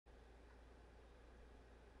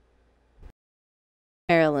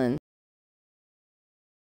Maryland,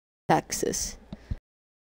 Texas.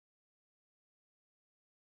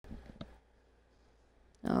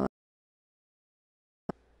 Oh,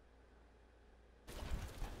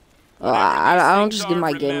 I don't just give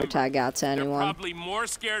my gamer tag out to anyone. They're probably more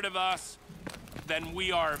scared of us than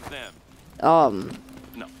we are of them.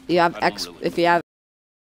 No, you have if you have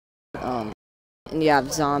and you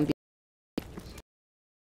have zombie.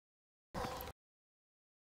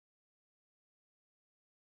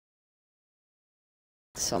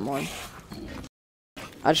 Someone.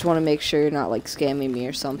 I just want to make sure you're not like scamming me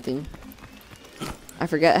or something. I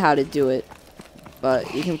forget how to do it,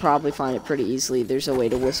 but you can probably find it pretty easily. There's a way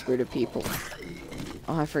to whisper to people.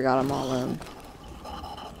 Oh, I forgot I'm all alone.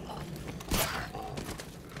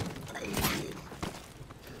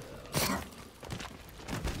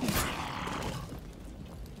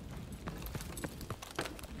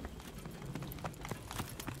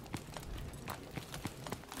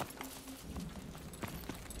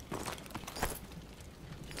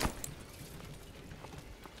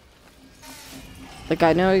 Like,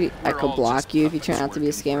 I know I could block you if you turn out to be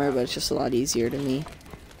a scammer, but it's just a lot easier to me.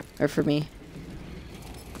 Or for me.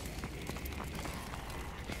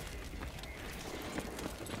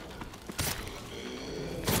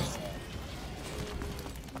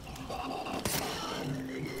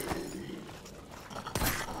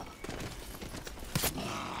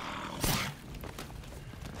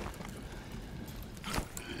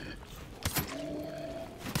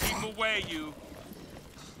 Keep away, you.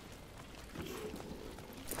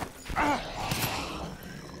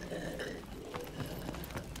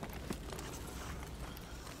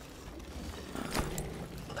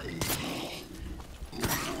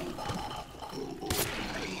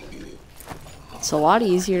 It's a lot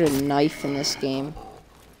easier to knife in this game.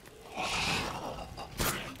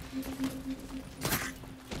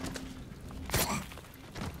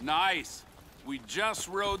 Nice. We just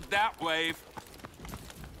rode that wave.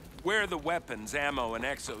 Where are the weapons, ammo, and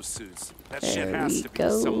exosuits? That shit has to be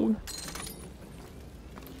somewhere.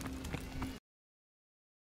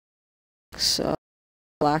 So,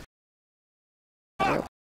 black.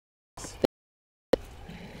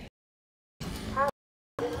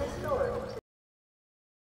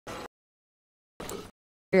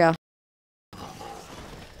 Yeah.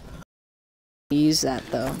 Use that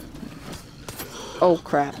though. Oh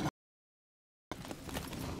crap.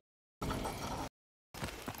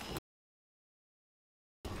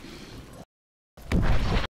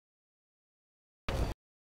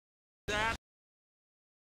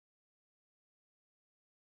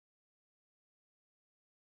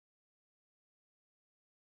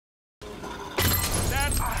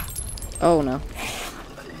 Oh no.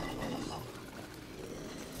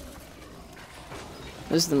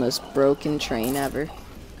 This is the most broken train ever.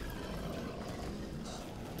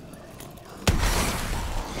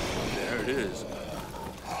 There it is.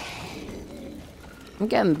 I'm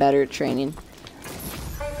getting better at training.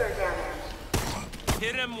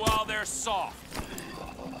 Hit them while they're soft.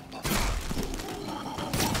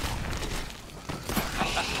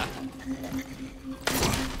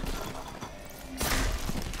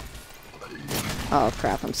 Oh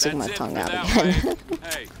crap, I'm sticking my tongue out again.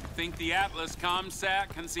 Hey, think the Atlas Comsat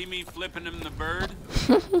can see me flipping him the bird?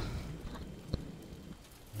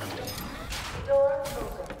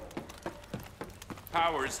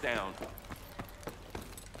 Power's down.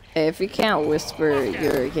 Hey, if you can't whisper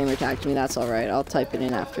your gamer tag to me, that's alright. I'll type it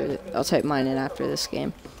in after I'll type mine in after this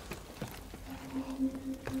game.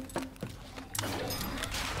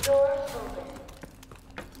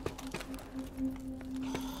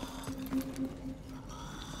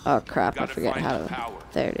 Oh crap, I forget how to...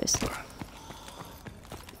 There it is.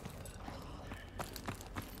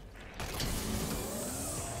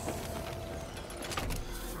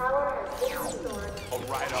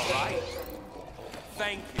 Alright.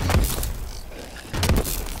 Thank you.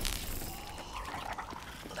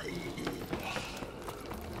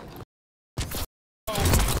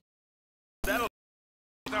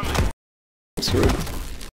 Screwed.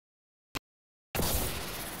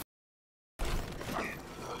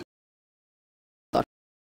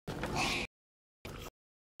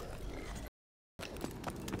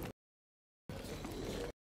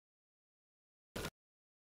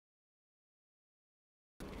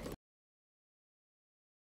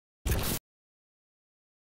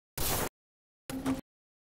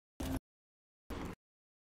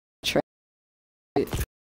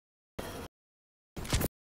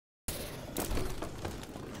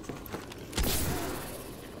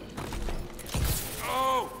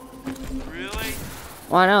 Oh, really?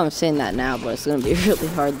 Well, I know I'm saying that now, but it's gonna be really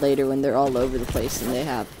hard later when they're all over the place and they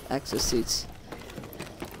have exosuits.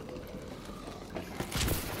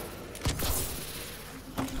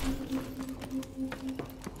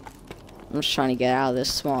 I'm just trying to get out of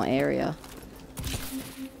this small area.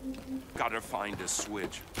 Gotta find a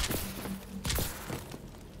switch.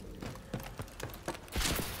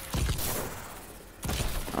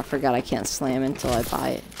 I forgot I can't slam until I buy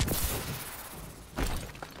it.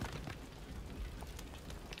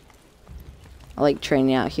 I like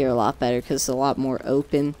training out here a lot better because it's a lot more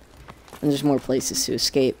open and there's more places to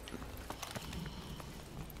escape.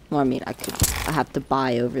 Well, I mean, I have to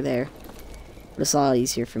buy over there, but it's a lot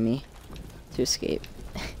easier for me to escape.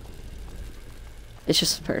 It's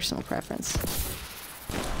just a personal preference.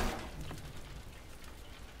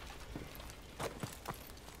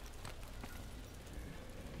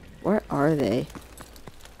 Where are they?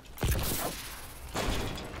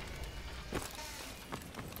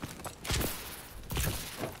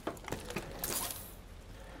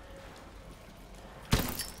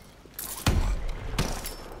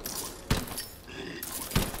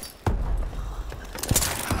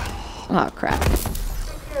 Oh crap.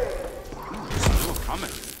 Still coming.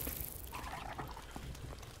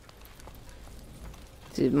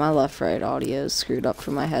 Dude, my left-right audio is screwed up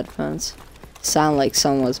for my headphones. Sound like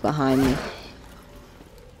someone was behind me.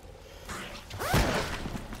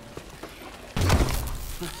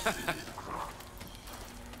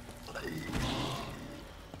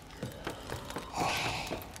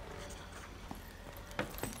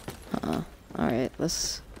 Alright,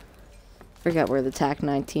 let's forget where the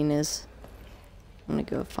TAC-19 is. I'm gonna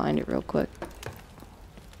go find it real quick.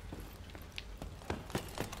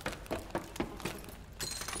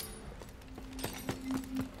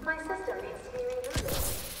 My system needs to be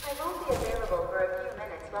rebooted. I won't be available for a few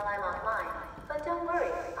minutes while I'm offline, but don't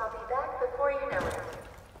worry, I'll be back before you know it.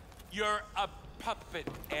 You're a puppet,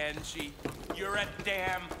 Angie. You're a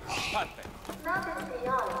damn puppet. That is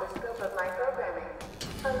beyond the scope of my programming.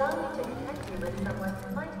 Allow me to connect you with someone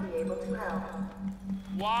who might be able to help.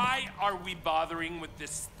 Why are we bothering with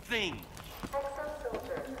this thing? Exo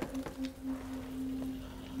Soldier.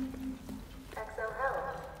 Exo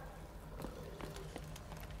Help.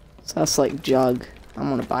 So that's like Jug. I'm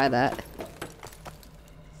gonna buy that.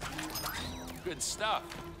 Good stuff.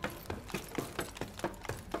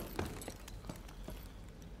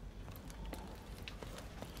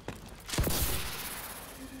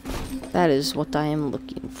 That is what I am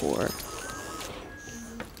looking for.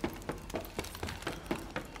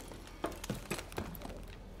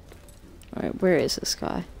 Alright, where is this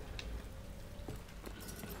guy?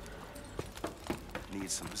 Need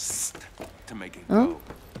some to make it Oh,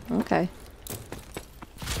 go. okay.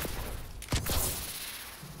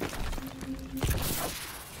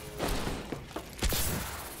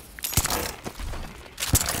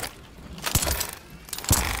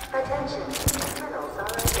 Attention, tunnels are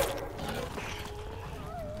open.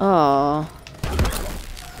 Aww.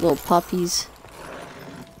 Little puppies.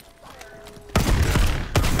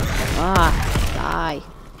 Ah, die.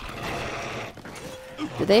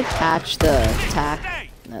 Did they patch the attack?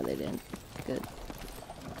 No, they didn't. Good.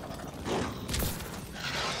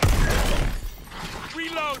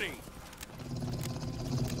 Reloading.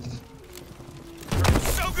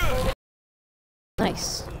 So good.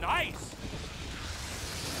 Nice. Nice.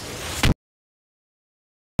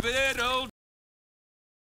 Little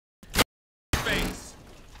face.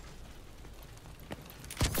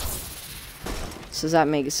 So does that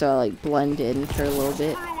make it so I like blend in for a little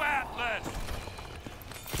bit? True Atlas.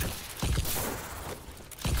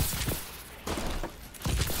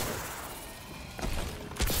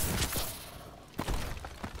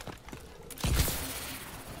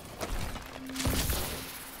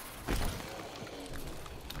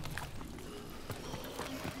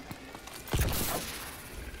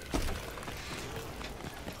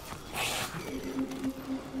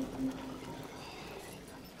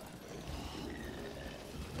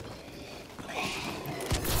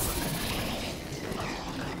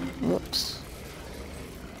 Whoops.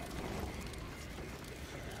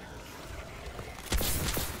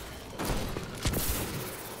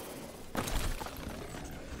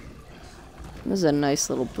 This is a nice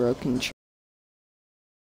little broken tree.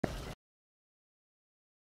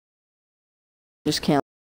 Just can't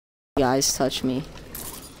let you guys touch me.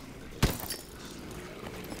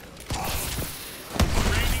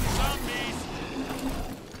 Raining zombies.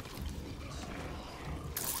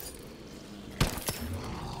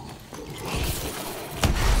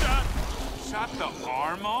 Shot the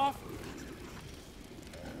arm off?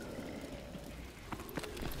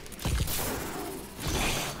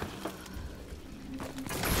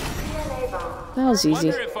 DNA bomb. That was easy.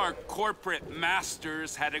 Wonder if our corporate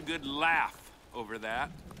masters had a good laugh over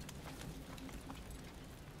that.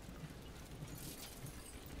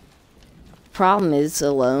 problem is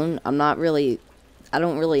alone. I don't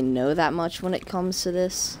really know that much when it comes to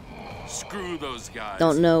this. Screw those guys.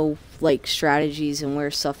 Don't know like strategies and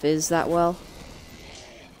where stuff is that well.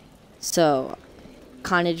 So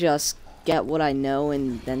kind of just get what I know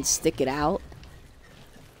and then stick it out,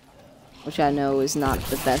 which I know is not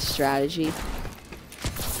the best strategy.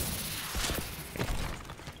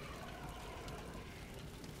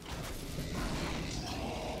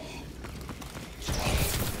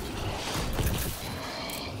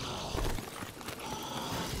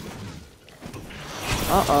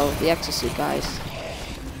 Uh-oh, the exosuit guys.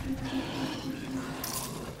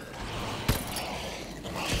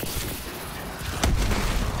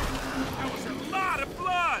 That was a lot of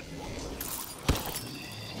blood.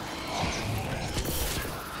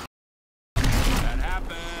 That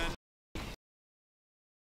happened.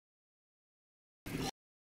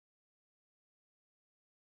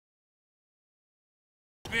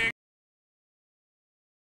 Big.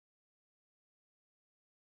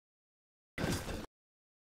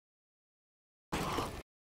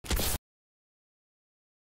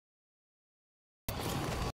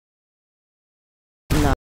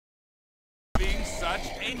 No. Being such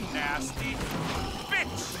a nasty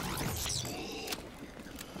bitch.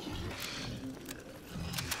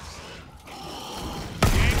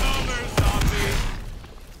 Game over, zombie.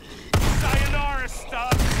 Sayonara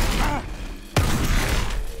stuff.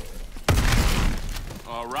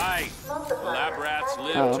 All right. The lab rats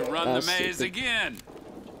live to run the maze stupid. again.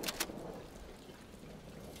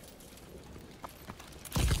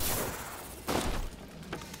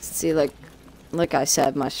 See, like I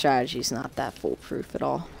said, my strategy's not that foolproof at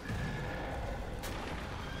all.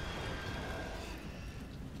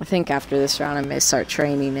 I think after this round I may start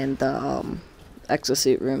training in the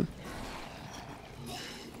exosuit room.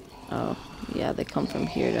 Oh, yeah, they come from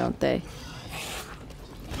here, don't they?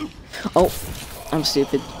 Oh, I'm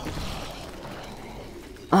stupid.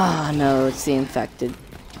 Ah, no, it's the infected.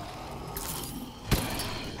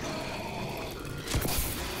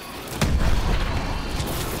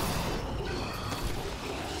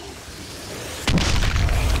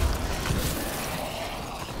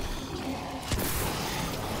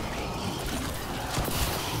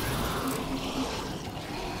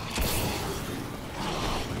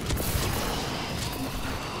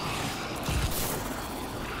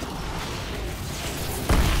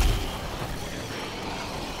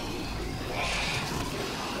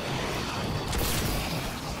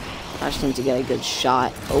 I just need to get a good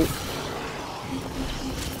shot. Oh.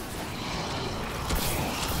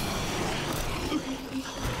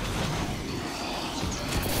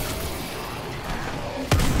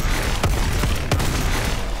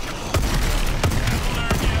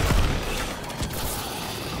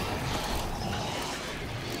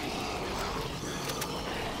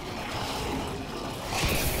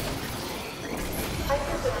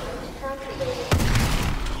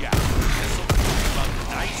 Yeah, this'll look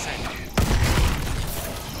nice and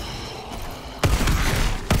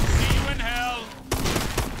see you in hell.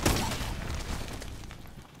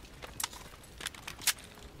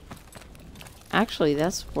 Actually,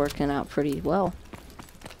 that's working out pretty well.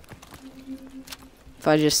 If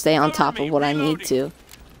I just stay on top of what I need to.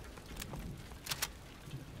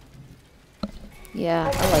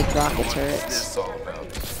 Yeah, I like rocket turrets. This all about?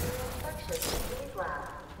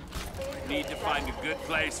 Need to find a good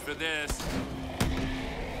place for this.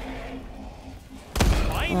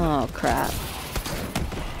 Oh, crap.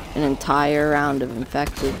 An entire round of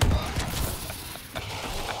infected. They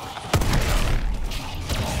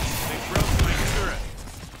broke my turret.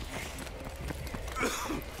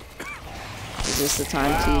 Is this the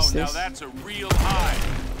time to use Now this? that's a real high.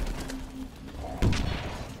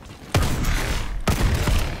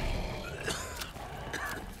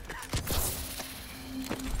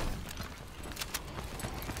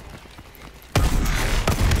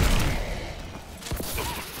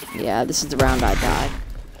 Yeah, this is the round I died.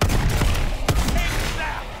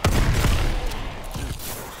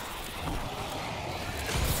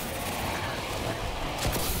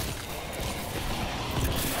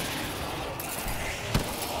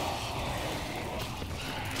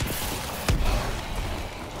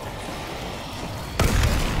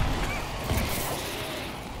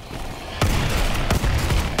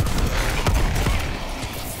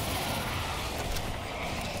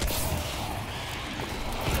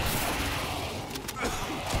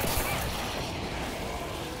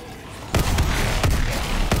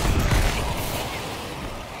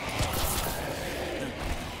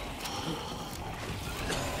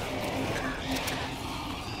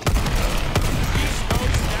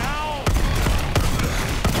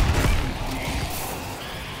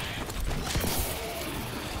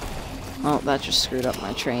 Oh, that just screwed up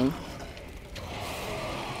my train.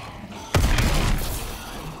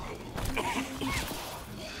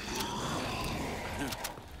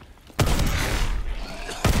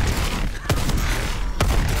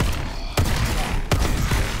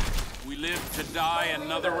 We live to die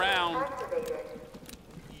another round. Activated.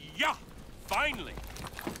 Yeah, finally.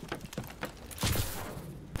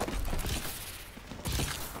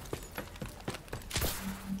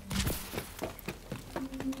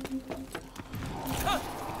 Huh.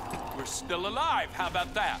 We're still alive. How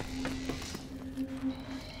about that?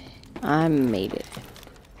 I made it.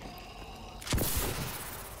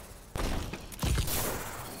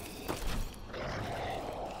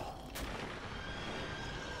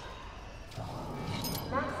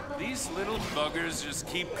 These little buggers just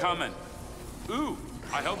keep coming. Ooh,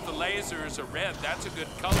 I hope the lasers are red. That's a good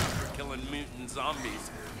color for killing mutant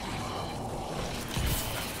zombies.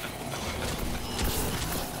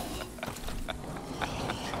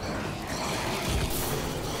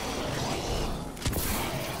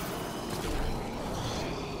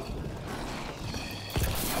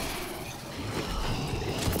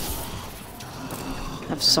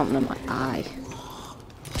 I have something in my eye.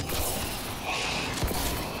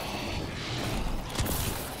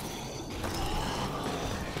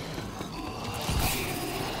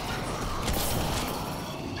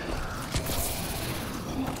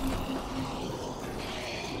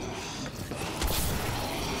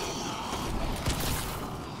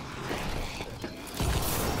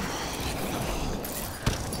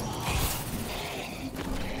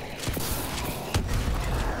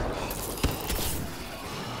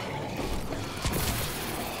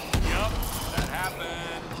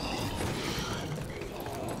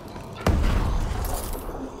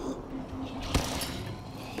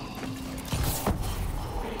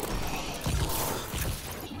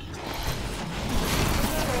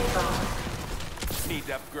 Need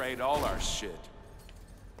to upgrade all our shit.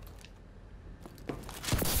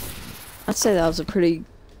 I'd say that was a pretty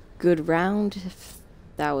good round, if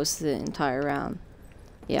that was the entire round.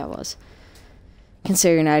 Yeah, it was.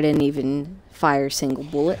 Considering I didn't even fire a single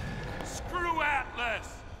bullet. Screw Atlas!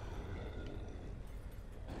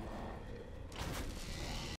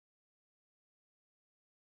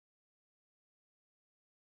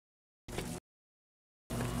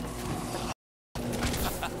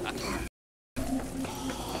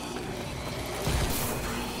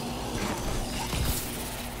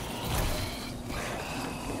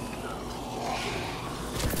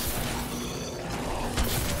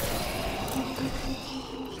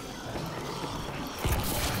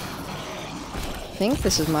 I think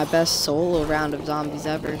this is my best solo round of zombies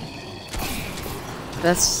ever.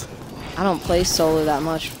 I don't play solo that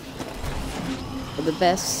much. But the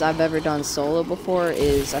best I've ever done solo before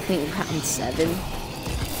is, I think, round 7.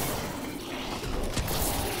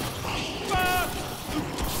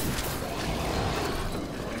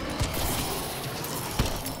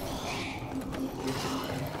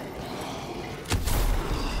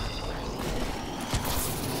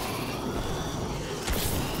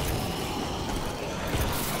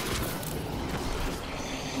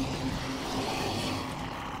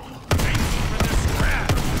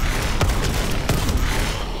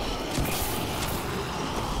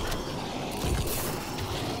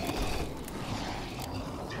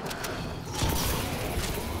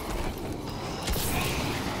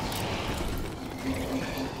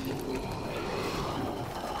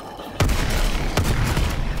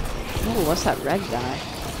 Ooh, what's that red guy?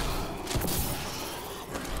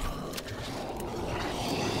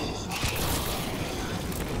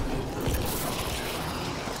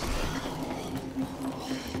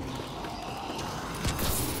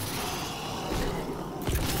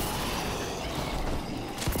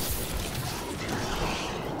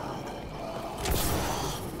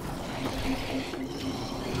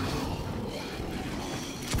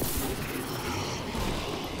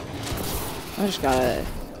 I just gotta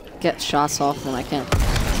get shots off when I can.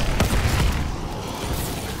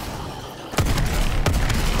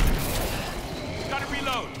 Gotta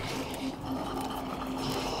reload.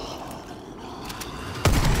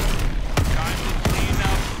 Time to clean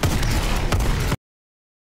up.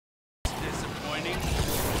 Disappointing.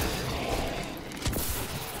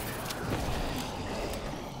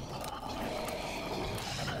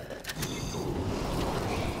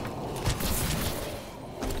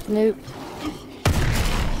 Nope.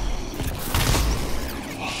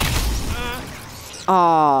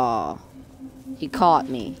 Aw, he caught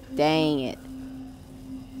me. Dang it.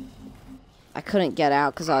 I couldn't get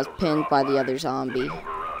out because I was pinned by the other zombie.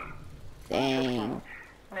 Dang.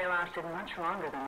 They lasted much longer than